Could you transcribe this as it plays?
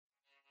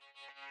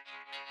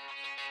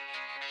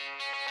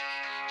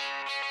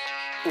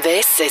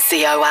This is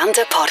the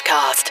Oanda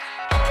Podcast.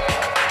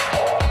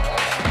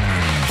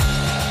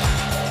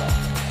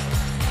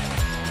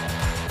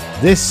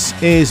 This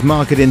is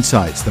Market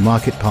Insights, the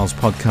Market Pulse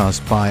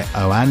podcast by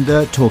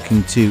Oanda,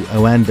 talking to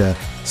Oanda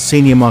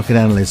senior market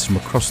analysts from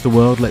across the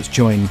world. Let's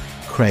join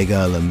Craig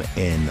Erlam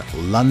in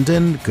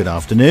London. Good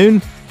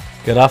afternoon.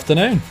 Good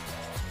afternoon.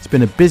 It's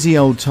been a busy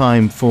old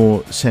time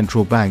for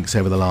central banks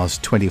over the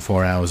last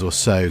 24 hours or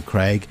so,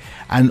 Craig,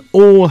 and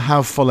all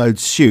have followed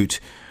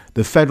suit.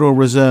 The Federal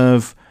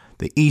Reserve,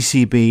 the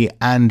ECB,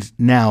 and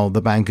now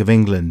the Bank of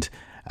England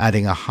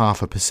adding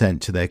 0.5%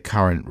 to their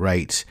current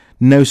rate.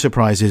 No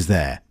surprises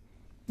there.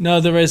 No,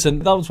 there isn't.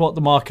 That was what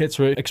the markets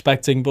were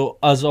expecting, but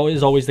as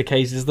always the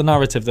case, is the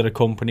narrative that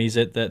accompanies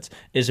it that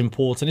is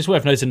important. It's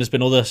worth noting there's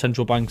been other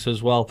central banks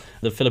as well.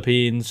 The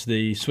Philippines,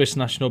 the Swiss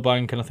National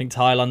Bank, and I think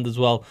Thailand as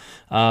well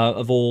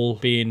have all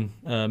been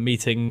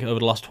meeting over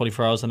the last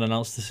 24 hours and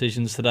announced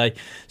decisions today.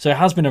 So it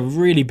has been a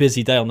really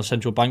busy day on the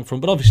central bank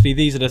front, but obviously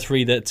these are the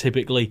three that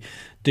typically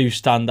do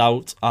stand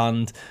out,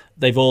 and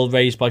they've all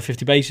raised by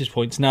 50 basis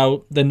points.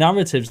 Now, the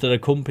narratives that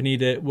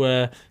accompanied it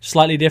were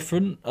slightly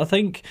different, I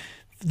think.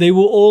 They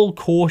were all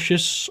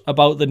cautious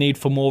about the need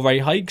for more rate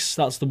hikes.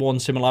 That's the one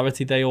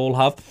similarity they all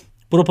have.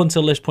 But up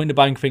until this point, the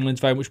Bank of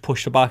England's very much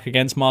pushed back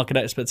against market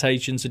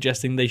expectations,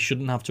 suggesting they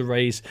shouldn't have to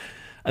raise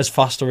as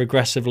fast or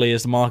aggressively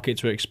as the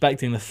markets were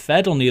expecting. The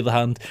Fed, on the other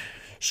hand,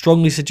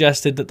 strongly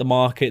suggested that the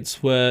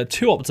markets were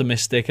too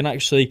optimistic and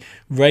actually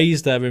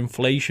raised their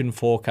inflation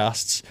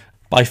forecasts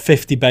by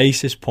 50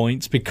 basis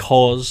points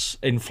because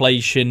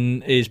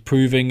inflation is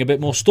proving a bit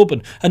more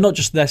stubborn. And not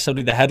just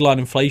necessarily the headline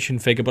inflation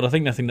figure, but I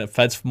think the thing that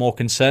Fed's more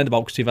concerned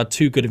about, because we've had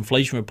two good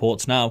inflation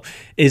reports now,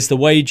 is the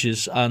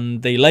wages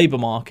and the labour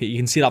market. You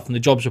can see that from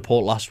the jobs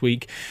report last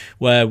week,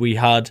 where we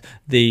had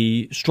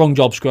the strong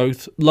jobs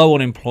growth, low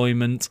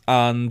unemployment,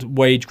 and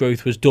wage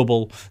growth was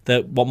double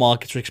what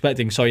markets were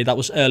expecting. Sorry, that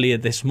was earlier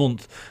this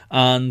month.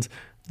 And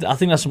I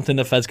think that's something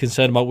the Fed's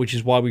concerned about, which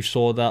is why we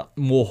saw that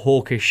more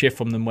hawkish shift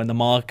from them when the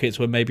markets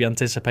were maybe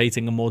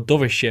anticipating a more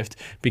dovish shift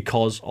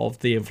because of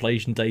the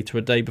inflation data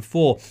a day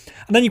before.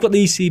 And then you've got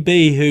the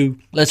ECB, who,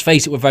 let's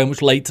face it, were very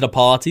much late to the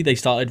party. They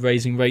started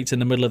raising rates in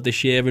the middle of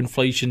this year.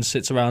 Inflation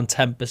sits around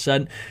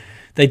 10%.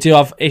 They do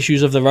have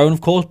issues of their own,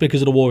 of course,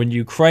 because of the war in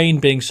Ukraine.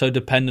 Being so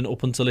dependent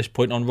up until this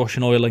point on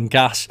Russian oil and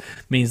gas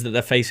means that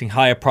they're facing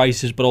higher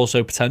prices, but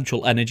also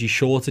potential energy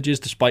shortages,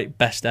 despite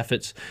best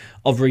efforts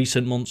of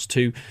recent months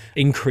to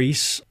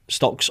increase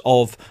stocks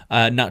of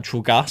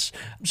natural gas.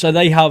 So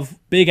they have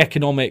big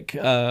economic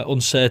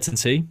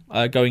uncertainty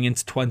going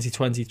into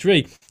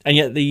 2023. And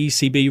yet the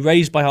ECB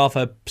raised by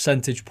 0.5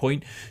 percentage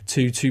point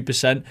to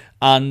 2%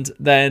 and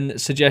then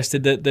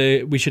suggested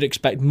that we should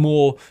expect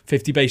more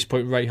 50 basis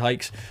point rate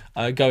hikes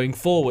going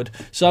forward.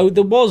 So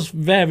there was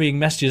varying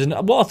messages. And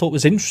what I thought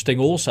was interesting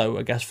also,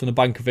 I guess, from the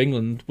Bank of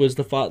England was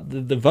the fact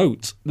that the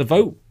vote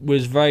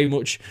was very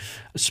much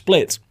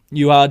split.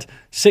 You had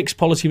 6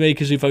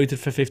 policymakers who voted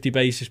for 50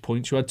 basis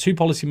points. You had 2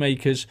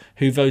 policymakers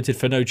who voted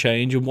for no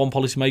change and 1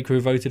 policymaker who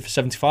voted for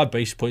 75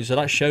 basis points. So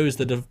that shows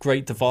the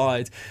great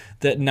divide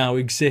that now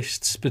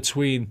exists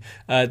between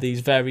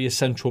these various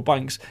central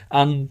banks.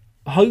 And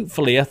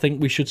hopefully, I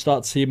think we should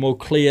start to see a more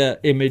clear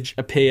image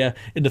appear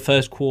in the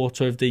first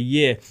quarter of the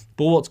year.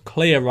 But what's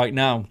clear right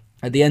now,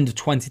 at the end of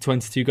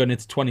 2022 going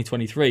into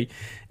 2023,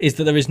 is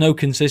that there is no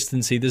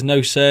consistency, there's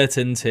no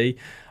certainty,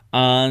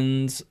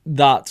 and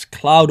that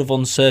cloud of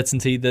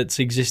uncertainty that's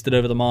existed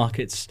over the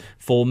markets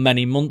for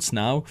many months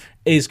now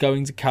is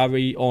going to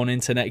carry on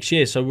into next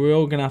year. So we're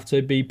all going to have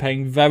to be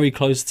paying very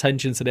close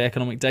attention to the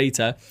economic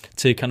data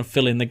to kind of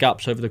fill in the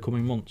gaps over the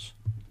coming months.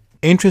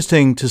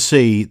 Interesting to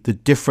see the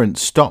different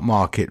stock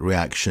market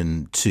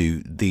reaction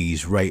to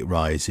these rate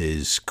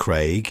rises,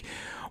 Craig.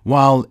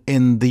 While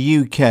in the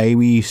UK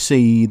we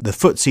see the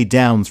FTSE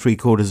down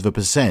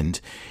 0.75%,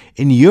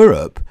 in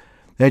Europe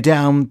they're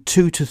down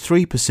 2 to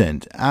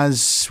 3%,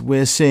 as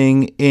we're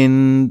seeing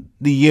in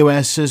the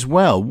US as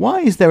well.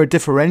 Why is there a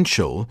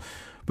differential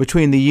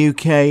between the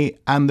UK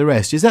and the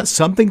rest? Is that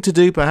something to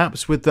do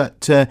perhaps with that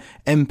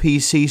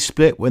MPC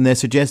split, when they're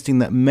suggesting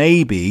that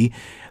maybe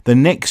the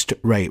next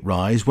rate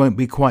rise won't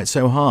be quite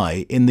so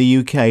high in the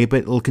UK, but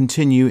it'll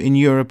continue in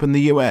Europe and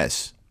the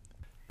US?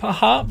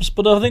 Perhaps,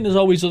 but I think there's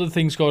always other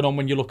things going on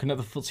when you're looking at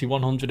the FTSE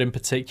 100 in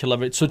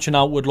particular. It's such an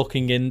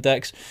outward-looking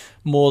index.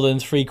 More than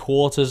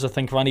 3/4, I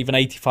think around even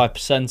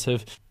 85%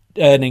 of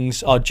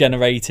earnings are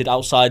generated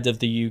outside of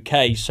the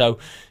UK. So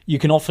you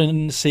can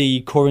often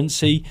see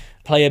currency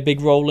play a big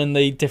role in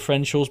the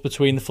differentials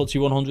between the FTSE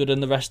 100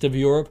 and the rest of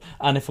Europe.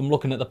 And if I'm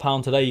looking at the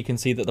pound today, you can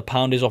see that the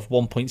pound is off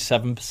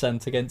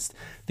 1.7% against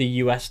the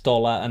US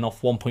dollar and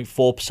off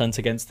 1.4%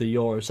 against the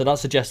euro. So that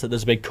suggests that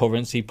there's a big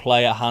currency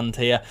play at hand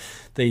here.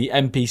 The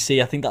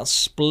MPC, I think that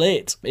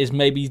split is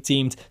maybe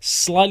deemed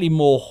slightly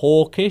more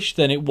hawkish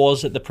than it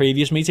was at the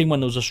previous meeting when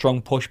there was a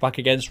strong pushback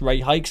against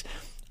rate hikes.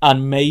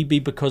 And maybe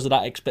because of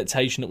that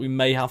expectation that we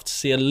may have to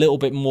see a little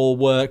bit more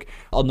work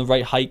on the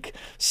rate hike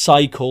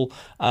cycle,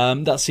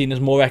 that's seen as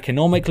more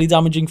economically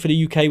damaging for the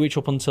UK, which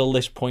up until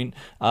this point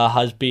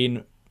has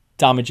been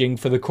damaging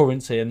for the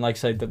currency. And like I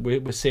said, that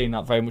we're seeing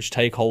that very much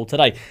take hold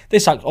today.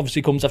 This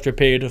obviously comes after a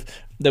period of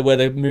where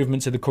the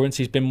movement of the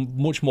currency has been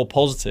much more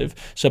positive.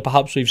 So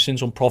perhaps we've seen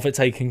some profit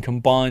taking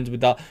combined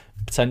with that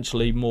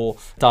potentially more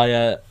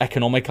dire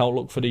economic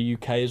outlook for the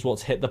UK is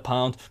what's hit the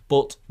pound.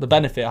 But the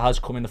benefit has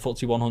come in the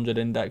FTSE 100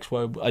 index,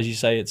 where, as you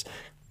say, it's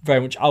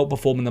very much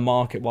outperforming the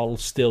market while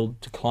still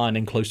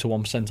declining close to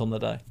 1% on the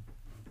day.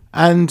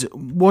 And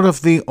what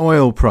of the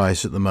oil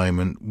price at the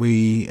moment?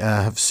 We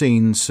have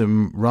seen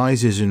some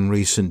rises in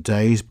recent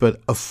days, but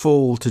a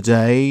fall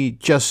today,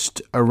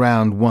 just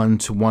around 1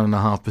 to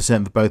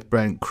 1.5% for both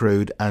Brent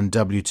crude and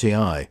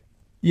WTI.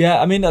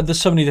 Yeah, I mean, there's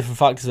so many different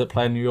factors at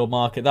play in the oil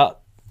market. That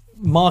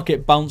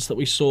market bounce that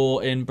we saw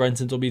in Brent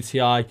and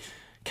WTI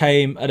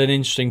came at an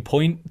interesting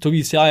point.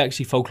 WTI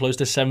actually fell close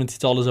to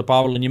 $70 a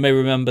barrel, and you may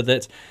remember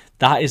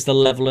that is the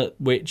level at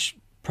which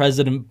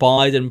President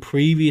Biden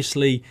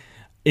previously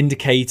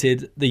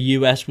indicated the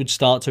US would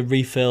start to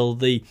refill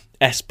the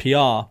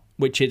SPR,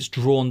 which it's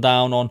drawn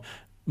down on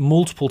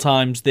multiple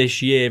times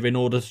this year in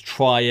order to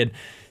try and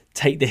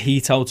take the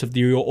heat out of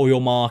the oil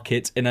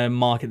market in a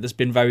market that's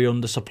been very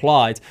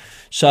undersupplied.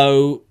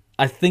 So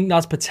I think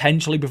that's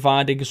potentially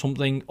providing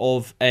something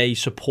of a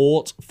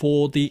support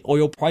for the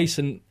oil price,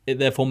 and it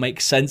therefore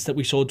makes sense that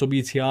we saw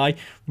WTI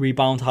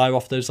rebound higher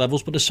off those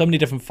levels. But there's so many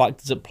different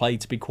factors at play,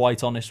 to be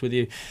quite honest with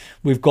you.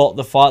 We've got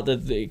the fact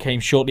that it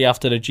came shortly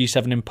after the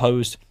G7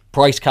 imposed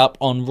price cap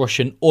on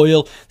Russian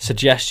oil,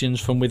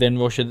 suggestions from within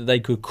Russia that they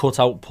could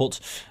cut output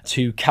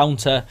to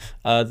counter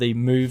the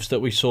moves that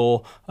we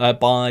saw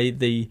by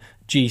the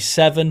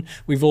G7.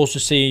 We've also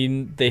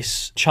seen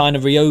this China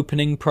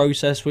reopening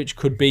process, which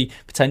could be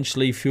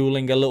potentially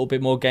fueling a little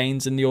bit more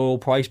gains in the oil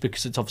price,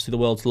 because it's obviously the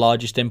world's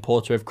largest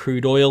importer of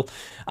crude oil,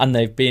 and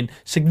they've been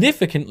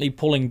significantly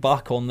pulling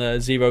back on their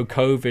zero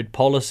COVID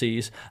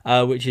policies,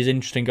 which is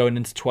interesting going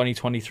into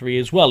 2023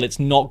 as well. It's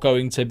not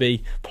going to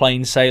be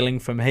plain sailing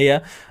from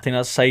here. I think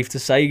that's safe to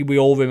say. We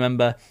all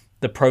remember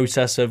the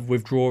process of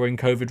withdrawing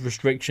COVID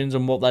restrictions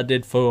and what that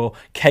did for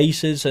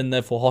cases and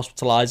therefore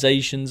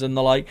hospitalizations and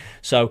the like.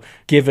 So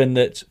given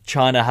that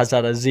China has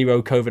had a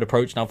zero COVID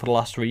approach now for the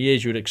last 3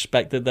 years, you would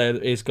expect that there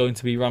is going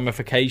to be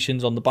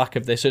ramifications on the back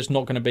of this. So it's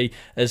not going to be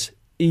as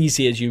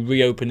easy as you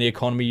reopen the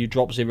economy, you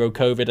drop zero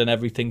COVID and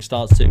everything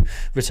starts to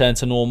return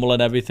to normal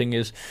and everything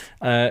is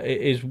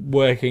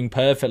working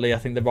perfectly. I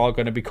think there are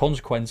going to be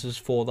consequences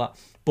for that.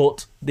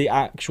 But the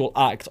actual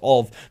act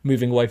of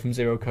moving away from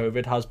zero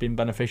COVID has been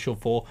beneficial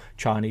for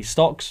Chinese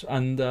stocks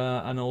and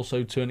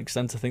also to an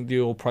extent I think the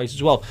oil price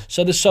as well.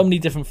 So there's so many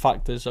different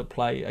factors at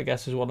play, I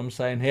guess is what I'm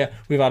saying here.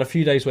 We've had a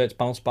few days where it's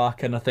bounced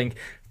back, and I think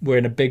we're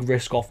in a big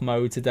risk off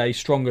mode today,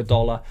 stronger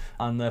dollar,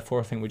 and therefore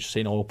I think we're just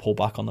seeing oil pull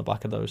back on the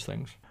back of those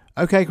things.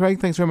 Okay, Craig,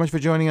 thanks very much for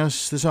joining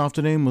us this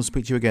afternoon. We'll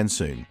speak to you again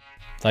soon.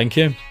 Thank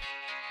you.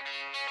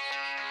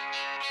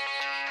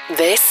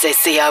 This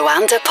is the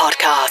Oanda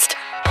Podcast.